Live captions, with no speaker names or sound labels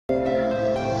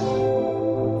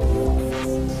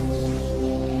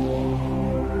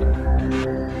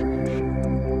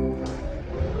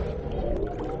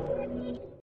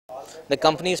The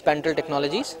company is Pantel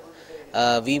Technologies.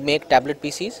 We make tablet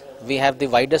PCs. We have the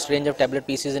widest range of tablet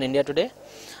PCs in India today,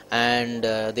 and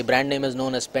the brand name is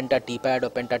known as Penta TPAD or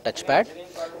Penta Touchpad.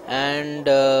 And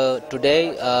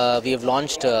today we have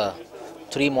launched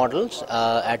three models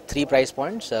at three price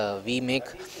points.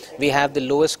 We have the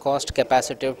lowest cost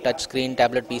capacitive touchscreen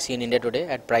tablet PC in India today,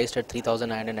 at priced at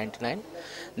 3,999.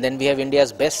 Then we have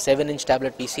India's best 7-inch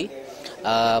tablet PC,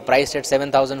 priced at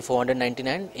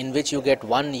 7,499, in which you get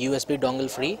one USB dongle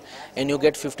free, and you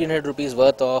get 1,500 rupees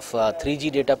worth of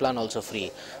 3G data plan also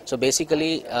free. So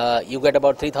basically you get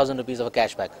about 3,000 rupees of a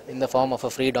cashback in the form of a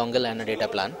free dongle and a data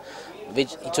plan.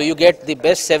 So you get the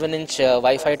best 7-inch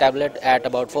Wi-Fi tablet at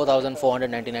about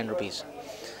 4,499 rupees.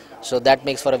 So that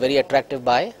makes for a very attractive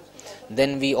buy.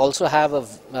 Then we also have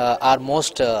our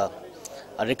most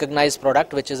recognized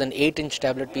product, which is an 8-inch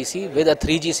tablet PC with a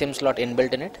 3G SIM slot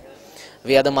inbuilt in it.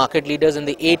 We are the market leaders in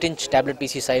the 8-inch tablet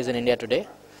PC size in India today,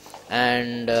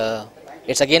 and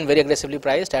it's again very aggressively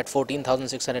priced at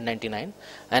 14,699,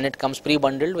 and it comes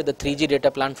pre-bundled with the 3G data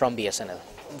plan from BSNL.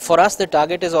 For us, the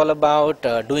target is all about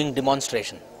doing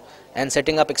demonstration and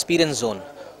setting up experience zone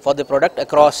for the product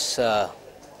across the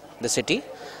city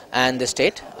and the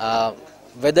state.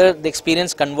 Whether the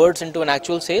experience converts into an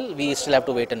actual sale, we still have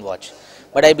to wait and watch.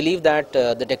 But I believe that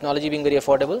the technology being very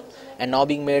affordable and now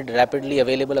being made rapidly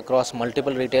available across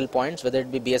multiple retail points, whether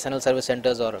it be BSNL service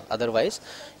centers or otherwise,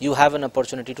 you have an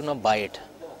opportunity to now buy it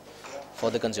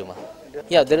for the consumer.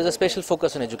 Yeah, there is a special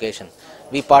focus on education.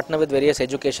 We partner with various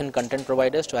education content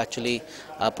providers to actually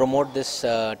promote this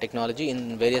technology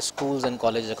in various schools and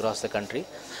colleges across the country.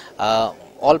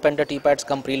 All Penta TPADs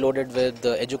come preloaded with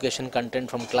education content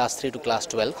from class 3 to class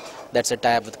 12. That's a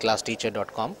tab with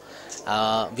classteacher.com.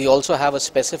 We also have a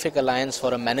specific alliance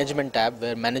for a management tab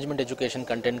where management education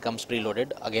content comes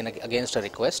preloaded, again against a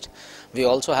request. We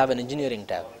also have an engineering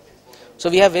tab. So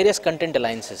we have various content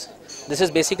alliances. This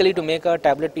is basically to make our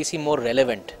tablet PC more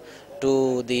relevant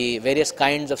to the various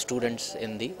kinds of students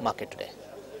in the market today.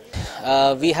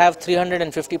 We have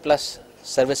 350 plus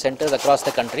service centers across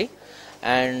the country,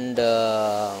 and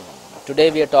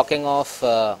today we are talking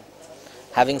of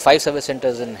having 5 service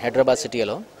centers in Hyderabad city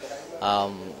alone.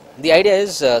 The idea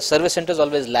is service centers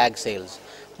always lag sales,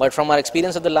 but from our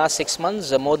experience of the last 6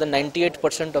 months, more than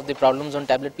 98% of the problems on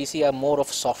tablet PC are more of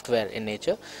software in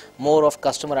nature, more of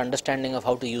customer understanding of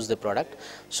how to use the product.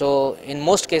 So in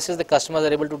most cases, the customers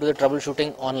are able to do the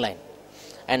troubleshooting online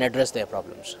and address their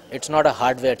problems. It's not a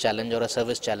hardware challenge or a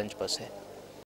service challenge per se.